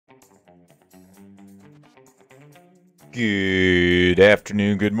Good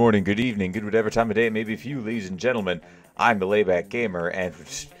afternoon, good morning, good evening, good whatever time of day it may be for you, ladies and gentlemen. I'm the Layback Gamer, and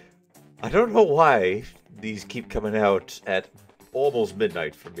I don't know why these keep coming out at almost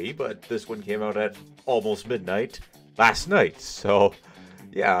midnight for me, but this one came out at almost midnight last night. So,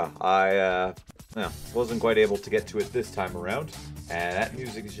 yeah, I wasn't quite able to get to it this time around, and that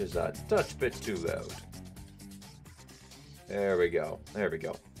music is just a touch bit too loud. There we go. There we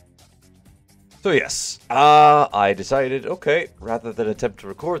go. So yes, I decided, okay, rather than attempt to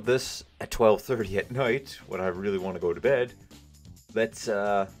record this at 12:30 at night when I really want to go to bed, let's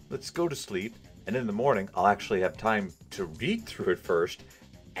go to sleep, and in the morning I'll actually have time to read through it first,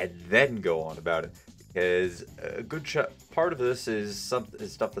 and then go on about it. Because a good part of this is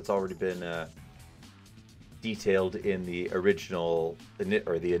stuff that's already been detailed in the original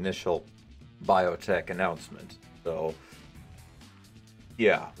or the initial biotech announcement. So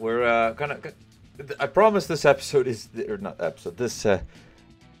yeah, we're kind of. I promise this episode is, or not episode, this, yeah,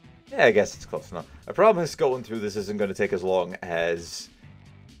 I guess it's close enough. I promise going through this isn't going to take as long as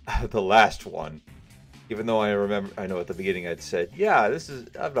the last one. Even though I know at the beginning I'd said, yeah,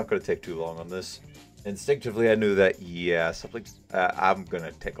 I'm not going to take too long on this. Instinctively, I knew that, yeah, I'm going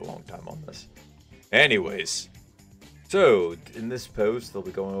to take a long time on this. Anyways. So, in this post, they'll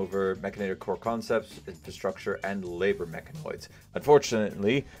be going over Mechanator core concepts, infrastructure, and labor mechanoids.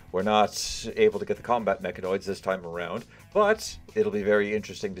 Unfortunately, we're not able to get the combat mechanoids this time around, but it'll be very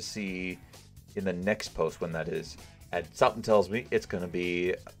interesting to see in the next post when that is. And something tells me it's going to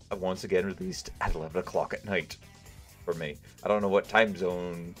be, once again, released at 11 o'clock at night for me. I don't know what time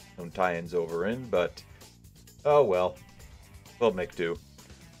zone tie-in's over in, but, oh well. We'll make do.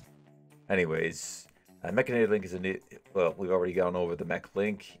 Anyways... Mechanator link is well, we've already gone over the mech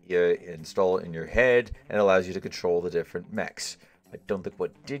link. You install it in your head, and it allows you to control the different mechs. I don't think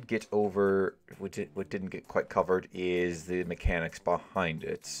what didn't get quite covered is the mechanics behind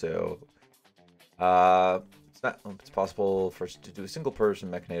it. So, it's possible for us to do a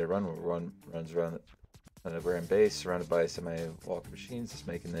single-person Mechanator run where one runs around on a grand base surrounded by semi-walker machines. Just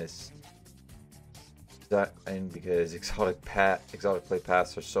making this. And because exotic play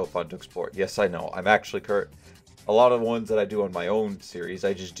paths are so fun to explore. Yes, I know. I'm actually a lot of the ones that I do on my own series,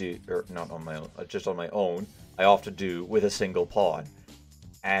 I just do, or not on my own, just on my own, I often do with a single pawn.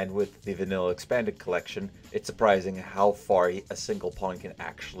 And with the vanilla expanded collection, it's surprising how far a single pawn can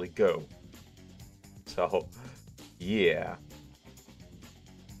actually go. So, yeah.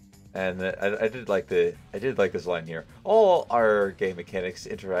 And I did like this line here. All our game mechanics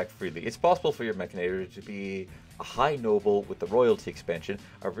interact freely. It's possible for your Mechanator to be a high noble with the royalty expansion,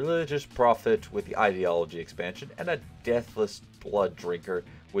 a religious prophet with the ideology expansion, and a deathless blood drinker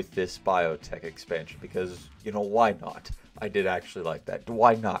with this biotech expansion. Because, you know, why not? I did actually like that.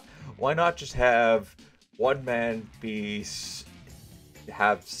 Why not? Why not just have one man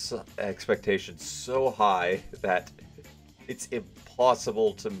have expectations so high that it's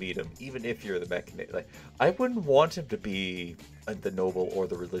impossible to meet him, even if you're the Mechanator. Like, I wouldn't want him to be the noble or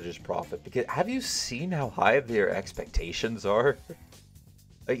the religious prophet, because have you seen how high their expectations are?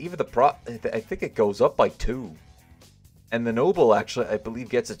 Like, even I think it goes up by 2. And the noble, actually, I believe,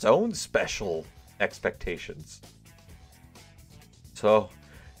 gets its own special expectations. So,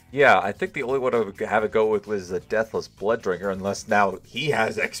 yeah, I think the only one I would have it go with was the Deathless Blood Drinker, unless now he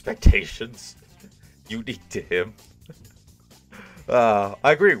has expectations unique to him. I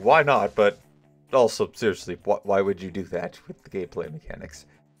agree, why not, but also, seriously, why would you do that with the gameplay mechanics?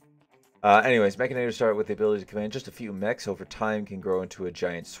 Anyways, Mechanators start with the ability to command just a few mechs. Over time can grow into a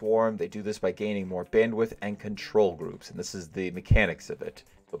giant swarm. They do this by gaining more bandwidth and control groups, and this is the mechanics of it.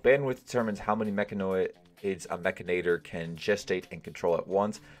 So bandwidth determines how many mechanoids a Mechanator can gestate and control at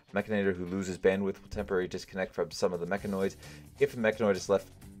once. A Mechanator who loses bandwidth will temporarily disconnect from some of the mechanoids. If a mechanoid is left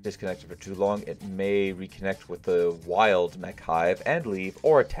disconnected for too long, it may reconnect with the wild mech hive and leave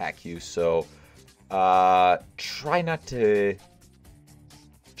or attack you. So try not to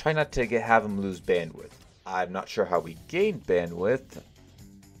have him lose bandwidth. I'm not sure how we gain bandwidth.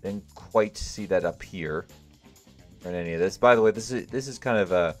 Didn't quite see that up here or in any of this. By the way, this is kind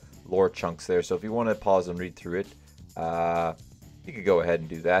of lore chunks there, so if you want to pause and read through it, you could go ahead and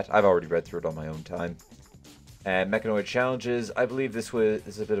do that. I've already read through it on my own time. And Mechanoid challenges. I believe this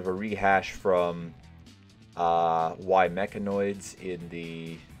is a bit of a rehash from why Mechanoids in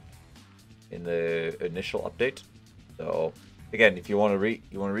the initial update. So again, if you want to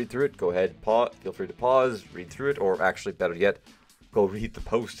read through it, go ahead, feel free to pause, read through it, or actually better yet, go read the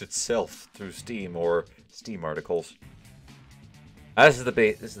post itself through Steam or Steam articles. This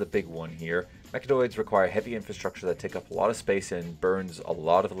is the big one here. Mechanoids require heavy infrastructure that take up a lot of space and burns a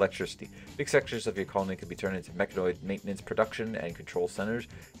lot of electricity. Big sectors of your colony can be turned into mechanoid maintenance, production, and control centers.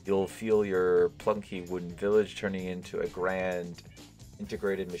 You'll feel your plunky wooden village turning into a grand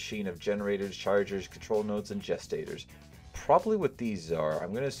integrated machine of generators, chargers, control nodes, and gestators. Probably what these are.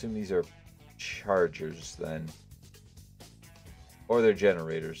 I'm going to assume these are chargers then. Or they're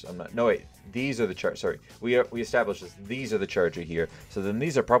generators. I'm not. No, wait. These are the charge. Sorry, we established this. These are the charger here. So then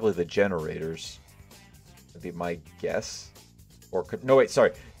these are probably the generators. Would be my guess. Or no, wait.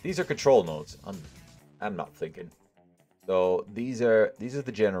 Sorry, these are control nodes. I'm not thinking. So these are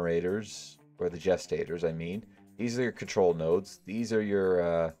the generators or the gestators. I mean, these are your control nodes. These are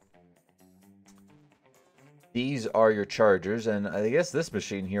your chargers, and I guess this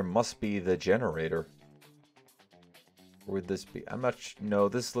machine here must be the generator. Or would this be? I'm not. No,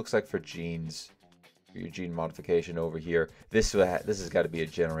 this looks like for genes. For your gene modification over here. This has got to be a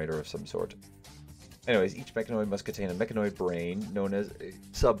generator of some sort. Anyways, each mechanoid must contain a mechanoid brain known as a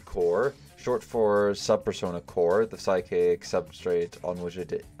subcore, short for subpersona core, the psychic substrate on which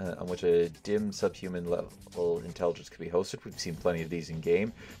a dim subhuman level intelligence can be hosted. We've seen plenty of these in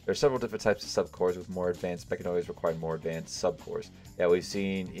game. There are several different types of subcores, with more advanced mechanoids requiring more advanced subcores. Yeah, we've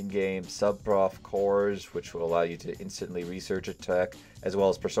seen in-game subprof cores, which will allow you to instantly research a tech, as well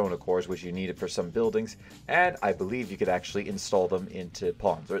as persona cores, which you needed for some buildings, and I believe you could actually install them into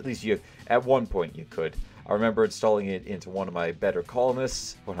pawns, or at least at one point you could. I remember installing it into one of my better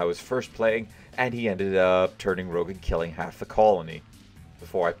colonists when I was first playing, and he ended up turning rogue and killing half the colony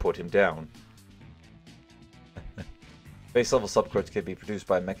before I put him down. Base level subcores can be produced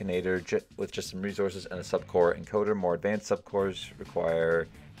by a Mechinator with just some resources and a subcore encoder. More advanced subcores require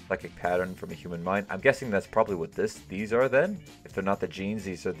psychic pattern from a human mind. I'm guessing that's probably what these are then. If they're not the genes,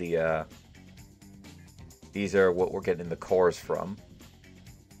 these are what we're getting the cores from.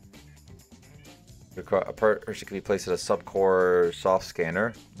 A person can be placed at a subcore soft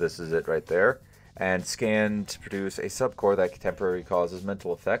scanner. This is it right there. And scan to produce a subcore that temporarily causes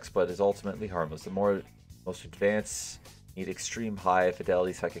mental effects, but is ultimately harmless. The most advanced need extreme high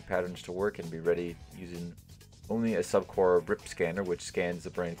fidelity psychic patterns to work and be ready using only a subcore RIP scanner, which scans the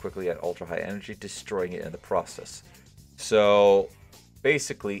brain quickly at ultra high energy, destroying it in the process. So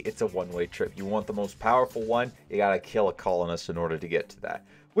basically, it's a one-way trip. You want the most powerful one, you gotta kill a colonist in order to get to that.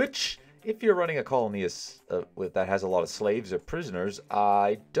 Which, if you're running a colony that has a lot of slaves or prisoners,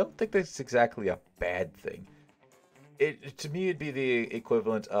 I don't think that's exactly a bad thing. To me, it'd be the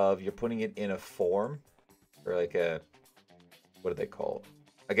equivalent of you're putting it in a form, or like what do they call it?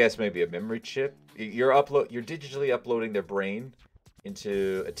 I guess maybe a memory chip. You're digitally uploading their brain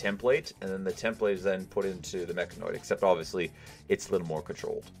into a template, and then the template is then put into the mechanoid, except obviously it's a little more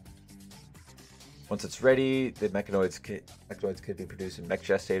controlled. Once it's ready, the mechanoids can be produced in mech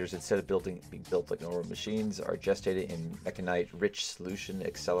gestators instead of being built like normal machines, are gestated in mechanite-rich solution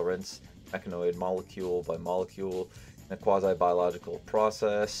accelerants, mechanoid molecule by molecule, in a quasi-biological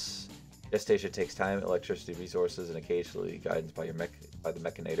process. Gestation takes time, electricity, resources, and occasionally guidance by the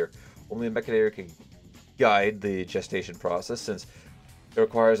Mechinator. Only a Mechinator can guide the gestation process, since it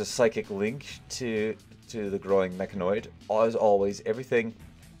requires a psychic link to the growing mechanoid. As always, everything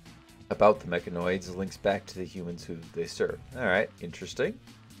about the mechanoids links back to the humans who they serve. Alright, interesting.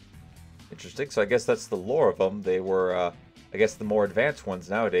 Interesting. So I guess that's the lore of them. They were, I guess the more advanced ones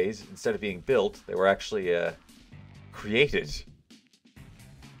nowadays, instead of being built, they were actually created.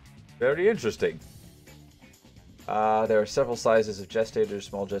 Very interesting. There are several sizes of gestators.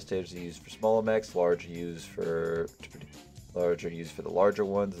 Small gestators are used for smaller mechs. Larger used for the larger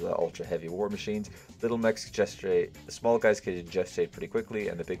ones, the ultra heavy war machines. Little mechs gestate. The small guys can gestate pretty quickly,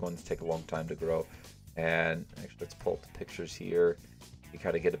 and the big ones take a long time to grow. And actually, let's pull up the pictures here. You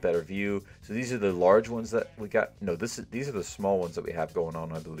kind of get a better view. So these are the large ones that we got. No, these are the small ones that we have going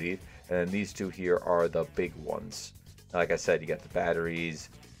on, I believe. And these two here are the big ones. Like I said, you got the batteries,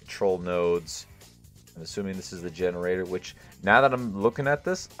 control nodes. I'm assuming this is the generator, which now that I'm looking at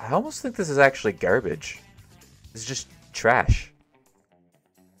this, I almost think this is actually garbage. This is just trash.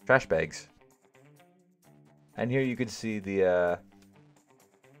 Trash bags. And here you can see the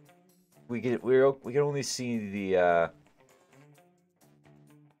we can only see the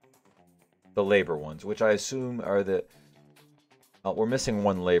labor ones, which I assume are the we're missing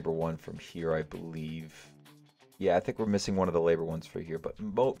one labor one from here, I believe. Yeah, I think we're missing one of the labor ones for here, but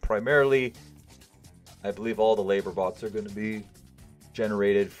primarily I believe all the labor bots are going to be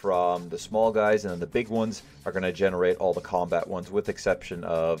generated from the small guys, and then the big ones are going to generate all the combat ones, with exception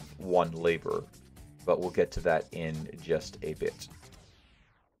of one labor. But we'll get to that in just a bit.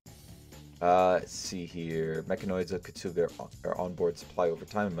 Let's see here. Mechanoids will consume their onboard supply over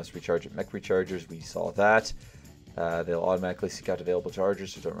time and must recharge at mech rechargers. We saw that. They'll automatically seek out available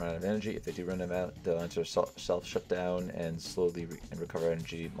chargers so don't run out of energy. If they do run out, they'll enter self-shutdown and slowly recover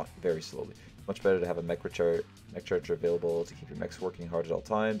energy very slowly. Much better to have a mech charger available to keep your mechs working hard at all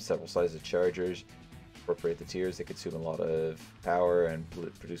times. Several sizes of chargers. Incorporate the tiers. They consume a lot of power and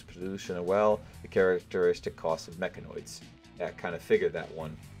produce pollution as well. The characteristic cost of mechanoids. Yeah, kind of figured that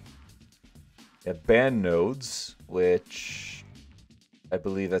one. Yeah, band nodes, which I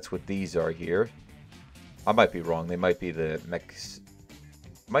believe that's what these are here. I might be wrong. They might be the mech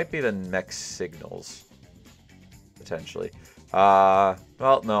signals, potentially. Well,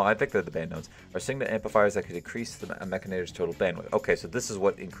 no, I think they're the band nodes. Are signal amplifiers that could increase the Mechinator's total bandwidth. Okay, so this is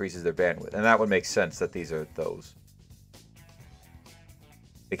what increases their bandwidth, and that would make sense that these are those.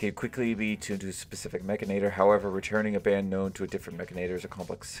 They can quickly be tuned to a specific Mechinator. However, returning a band node to a different Mechinator is a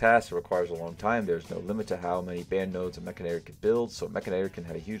complex task. It requires a long time. There's no limit to how many band nodes a Mechinator can build, so a Mechinator can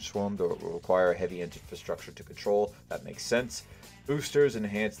have a huge swarm that will require heavy infrastructure to control. That makes sense. Boosters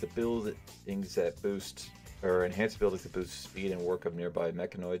enhance the buildings that boost, or enhance buildings that boost speed and work of nearby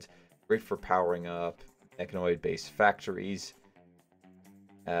Mechanoids. Great for powering up Mechanoid-based factories.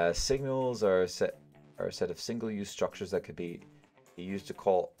 Signals are a set of single-use structures that could be used to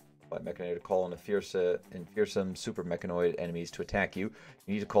call by Mechanator to call on fearsome super mechanoid enemies to attack you.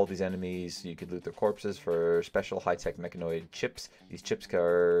 You need to call these enemies so you could loot their corpses for special high-tech mechanoid chips. These chips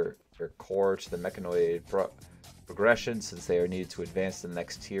are core to the mechanoid progression since they are needed to advance to the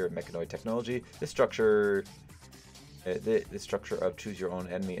next tier of mechanoid technology. This structure of choose your own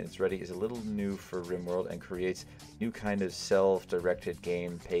enemy and it's ready is a little new for Rimworld and creates a new kind of self-directed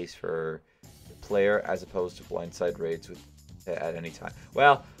game pace for the player as opposed to blindside raids at any time.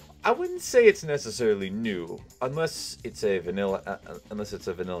 Well, I wouldn't say it's necessarily new, unless it's a vanilla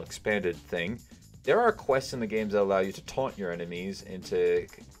expanded thing. There are quests in the games that allow you to taunt your enemies into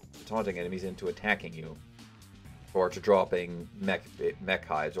attacking you, or to dropping mech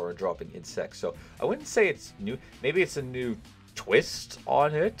hives, or dropping insects. So I wouldn't say it's new. Maybe it's a new twist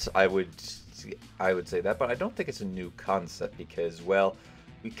on it. I would say that, but I don't think it's a new concept because, well,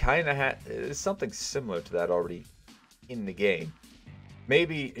 we kind of had something similar to that already in the game.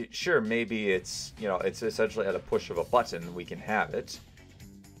 Maybe it's, you know, it's essentially at a push of a button we can have it.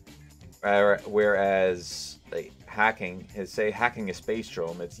 Whereas like hacking a space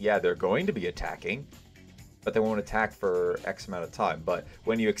drone, it's, yeah, they're going to be attacking, but they won't attack for X amount of time. But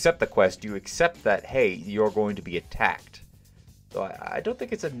when you accept the quest, you accept that, hey, you're going to be attacked. So I don't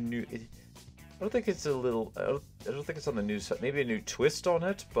think it's a new. I don't think it's on the new side. Maybe a new twist on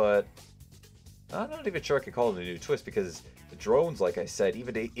it, but I'm not even sure I could call it a new twist because the drones, like I said,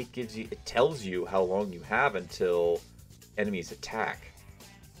 even it tells you how long you have until enemies attack.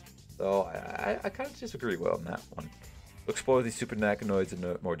 So I kind of disagree with on that one. We'll explore these super mechanoids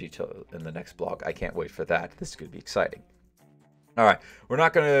in more detail in the next blog. I can't wait for that. This is going to be exciting. All right, we're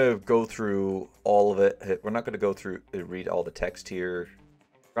not going to go through all of it. We're not going to go through read all the text here.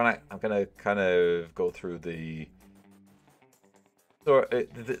 I'm going to kind of go through the. So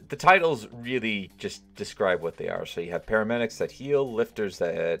the titles really just describe what they are. So you have paramedics that heal, lifters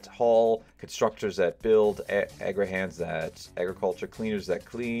that haul, constructors that build, agri-hands that agriculture, cleaners that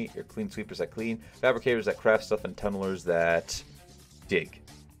clean, or clean sweepers that clean, fabricators that craft stuff, and tunnelers that dig.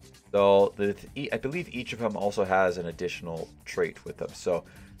 So I believe each of them also has an additional trait with them. So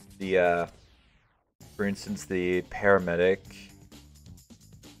for instance, the paramedic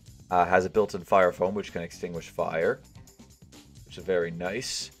has a built-in fire foam which can extinguish fire, which is very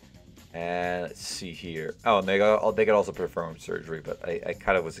nice. And let's see here. Oh, and they could also perform surgery, but I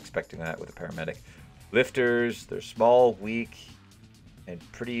kind of was expecting that with a paramedic. Lifters, they're small, weak, and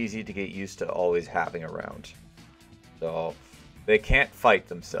pretty easy to get used to always having around. So they can't fight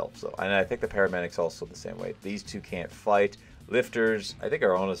themselves, though. And I think the paramedic's also the same way. These two can't fight. Lifters, I think,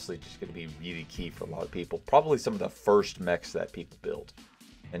 are honestly just going to be really key for a lot of people. Probably some of the first mechs that people build.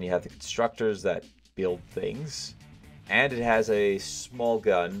 And you have the constructors that build things. And it has a small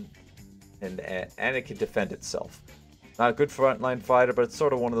gun, and it can defend itself. Not a good frontline fighter, but it's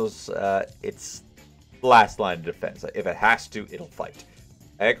sort of one of those. It's last line of defense. If it has to, it'll fight.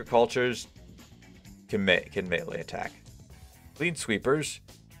 Agricultures can melee attack. Clean sweepers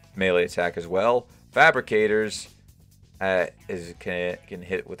melee attack as well. Fabricators can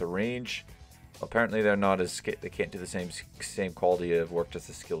hit with a range. Apparently, they're not as they can't do the same quality of work as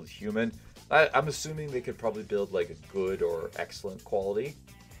a skilled human. I'm assuming they could probably build like a good or excellent quality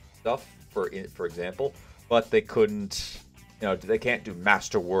stuff, for example, but they couldn't, they can't do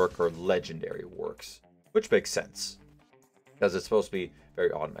masterwork or legendary works, which makes sense because it's supposed to be very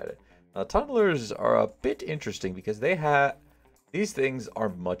automated. Tunnelers are a bit interesting because these things are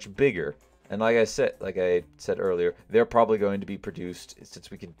much bigger. And like I said earlier, they're probably going to be produced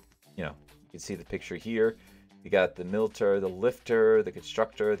since we can, you can see the picture here. You got the Militer, the Lifter, the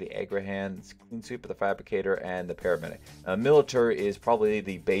Constructor, the Agrahand, the Clean Sweeper, the Fabricator, and the Paramedic. Militer is probably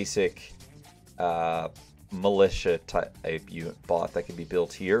the basic militia type unit bot that can be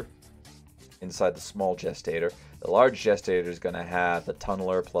built here inside the small Gestator. The large Gestator is going to have the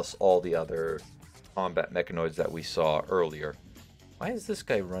Tunneler plus all the other combat mechanoids that we saw earlier. Why is this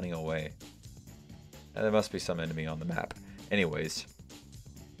guy running away? There must be some enemy on the map. Anyways.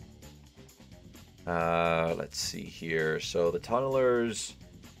 Let's see here. So the Tunnelers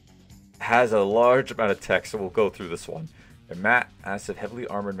has a large amount of text, so we'll go through this one. They're massive, heavily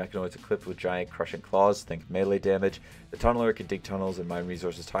armored mechanoids equipped with giant crushing claws. Think melee damage. The Tunneler can dig tunnels and mine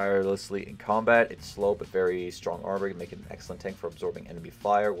resources tirelessly in combat. It's slow but very strong armor, making it an excellent tank for absorbing enemy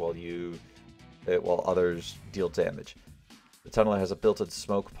fire while others deal damage. The Tunneler has a built-in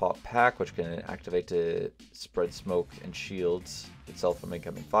smoke pop pack, which can activate to spread smoke and shields itself from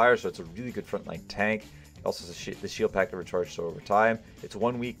incoming fire, so it's a really good frontline tank. It also has the shield pack to recharge over time. Its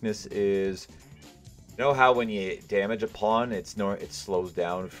one weakness is, you know how when you damage a pawn, it slows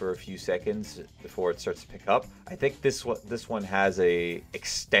down for a few seconds before it starts to pick up? I think this one has a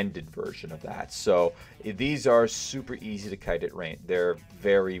extended version of that. So these are super easy to kite at range. They're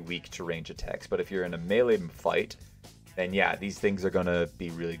very weak to range attacks, but if you're in a melee fight, then yeah, these things are going to be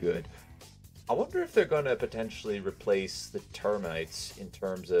really good. I wonder if they're going to potentially replace the termites in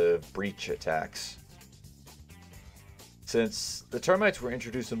terms of breach attacks. Since the termites were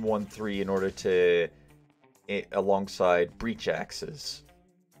introduced in 1.3 in order to, alongside breach axes,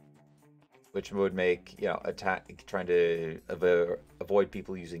 which would make, trying to avoid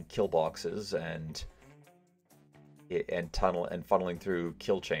people using kill boxes and funneling through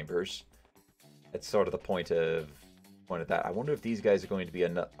kill chambers. That's sort of the point of that. I wonder if these guys are going to be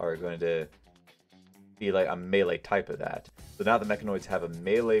like a melee type of that. So now the Mechanoids have a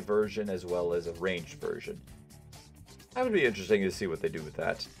melee version as well as a ranged version. That would be interesting to see what they do with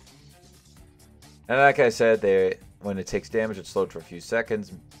that. And like I said, when it takes damage, it's slowed for a few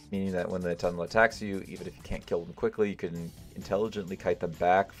seconds, meaning that when the tunnel attacks you, even if you can't kill them quickly, you can intelligently kite them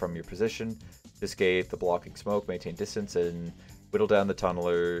back from your position to escape the blocking smoke, maintain distance, and whittle down the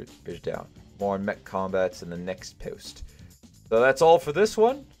tunneler bridge down. More on mech combats in the next post. So that's all for this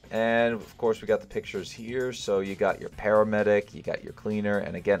one. And of course we got the pictures here. So you got your paramedic, you got your cleaner,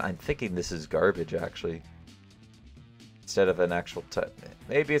 and again, I'm thinking this is garbage actually. Instead of an actual type.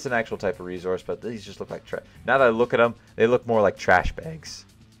 Maybe it's an actual type of resource, but these just look like trash. Now that I look at them, they look more like trash bags.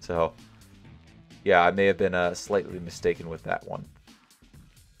 So yeah, I may have been slightly mistaken with that one.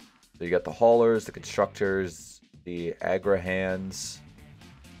 So you got the haulers, the constructors, the agrahands,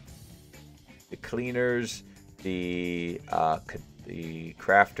 the cleaners, the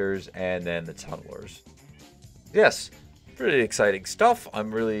crafters, and then the tunnelers. Yes, pretty exciting stuff.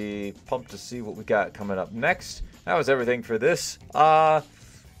 I'm really pumped to see what we got coming up next. That was everything for this. It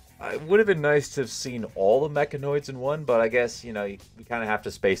would have been nice to have seen all the mechanoids in one, but I guess, we kind of have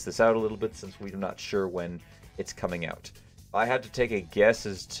to space this out a little bit since we're not sure when it's coming out. If I had to take a guess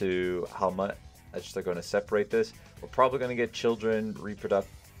as to how much they're going to separate this, we're probably going to get children reproduction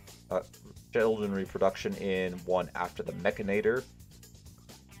in one after the Mechanator.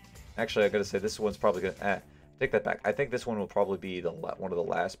 Actually, I gotta say this one's probably gonna take that back. I think this one will probably be one of the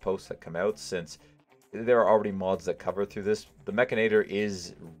last posts that come out, since there are already mods that cover through this. The Mechanator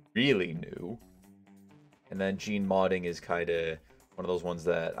is really new, and then gene modding is kind of one of those ones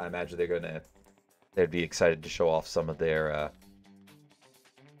that I imagine they'd be excited to show off some of their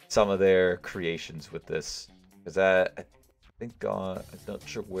creations with this, because I think I'm not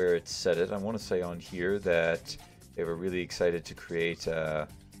sure where it said it. I want to say on here that they were really excited to create.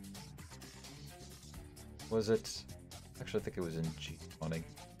 Was it? Actually, I think it was in G modding.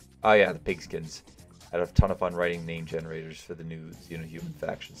 Oh yeah, the pigskins. I had a ton of fun writing name generators for the new Xenohuman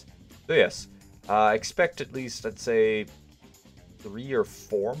factions. So yes, expect at least, I'd say 3 or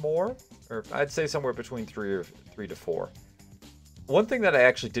 4 more, or I'd say somewhere between 3 to 4. One thing that I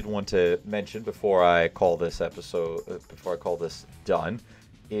actually did want to mention before I call this done,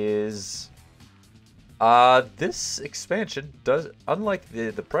 is this expansion unlike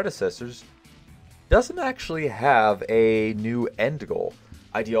the predecessors, doesn't actually have a new end goal.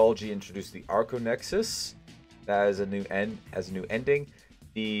 Ideology introduced the Arconexus as a new ending.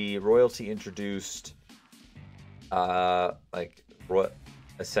 The Royalty introduced Ascension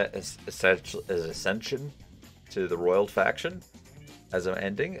to the Royal faction as an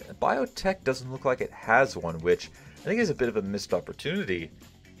ending. Biotech doesn't look like it has one, which I think is a bit of a missed opportunity.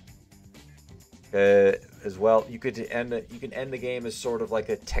 as well. You can end the game as sort of like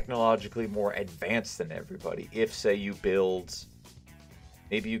a technologically more advanced than everybody. If say you build,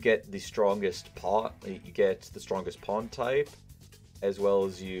 maybe you get the strongest pawn, type, as well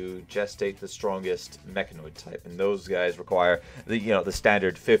as you gestate the strongest mechanoid type, and those guys require the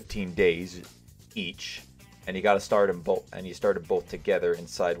standard 15 days each, and you got to start them both, and you start them both together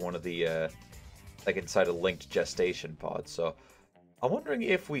inside one of the inside a linked gestation pod. So I'm wondering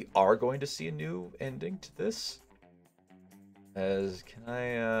if we are going to see a new ending to this.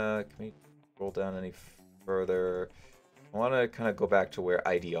 Can we scroll down any further? I want to kind of go back to where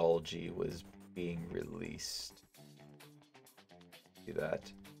ideology was being released. See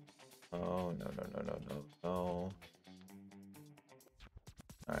that? Oh, no.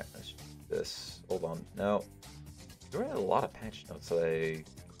 Alright, let's do this. Hold on. No. There were a lot of patch notes that I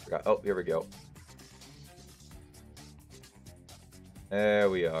forgot. Oh, here we go. There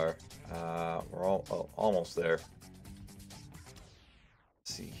we are. We're almost there.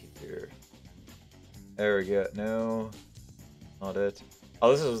 Let's see here. There we go. No, not it.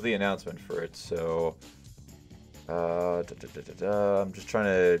 Oh, this was the announcement for it. So, I'm just trying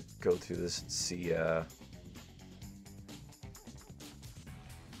to go through this and see. I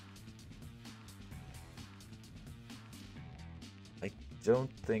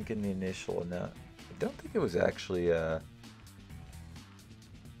don't think in the initial announcement. I don't think it was actually.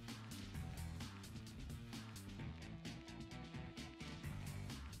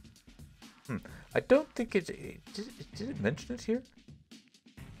 I don't think did it mention it here?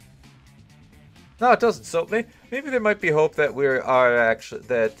 No, it doesn't. So maybe there might be hope that we are actually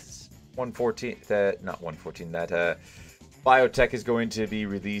that 114 that not 114 that Biotech is going to be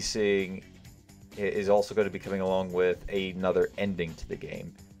releasing, is also going to be coming along with another ending to the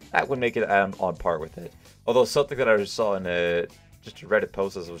game. That would make it on par with it. Although something that I just saw in just a Reddit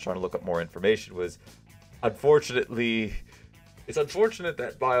post as I was trying to look up more information was, unfortunately. It's unfortunate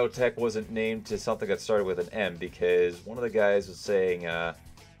that Biotech wasn't named to something that started with an M, because one of the guys was saying,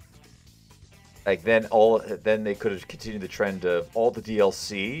 then they could have continued the trend of all the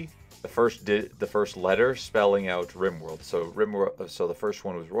DLC, the first letter spelling out Rimworld. So so the first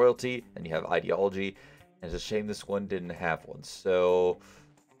one was royalty, and you have ideology, and it's a shame this one didn't have one. So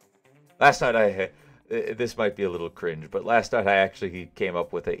last night this might be a little cringe, but last night I actually came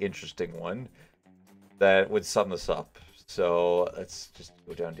up with an interesting one that would sum this up. So let's just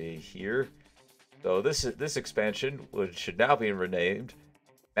go down to here. So this expansion, which should now be renamed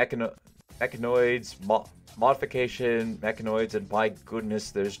Mechanoids, Modification, Mechanoids, and my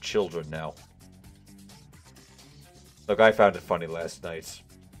goodness, there's children now. Look, I found it funny last night,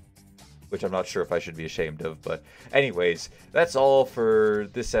 which I'm not sure if I should be ashamed of, but anyways, that's all for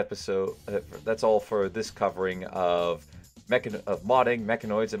this episode. That's all for this covering of modding,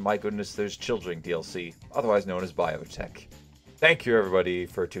 Mechanoids, and my goodness, there's children DLC, otherwise known as Biotech. Thank you everybody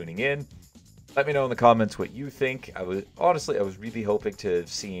for tuning in. Let me know in the comments what you think. I was really hoping to have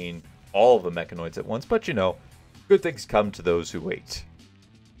seen all of the Mechanoids at once, but good things come to those who wait.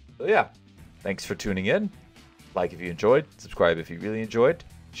 So yeah, thanks for tuning in. Like if you enjoyed, subscribe if you really enjoyed,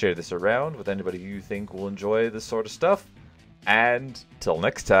 share this around with anybody you think will enjoy this sort of stuff, and till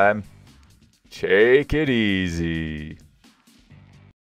next time, take it easy.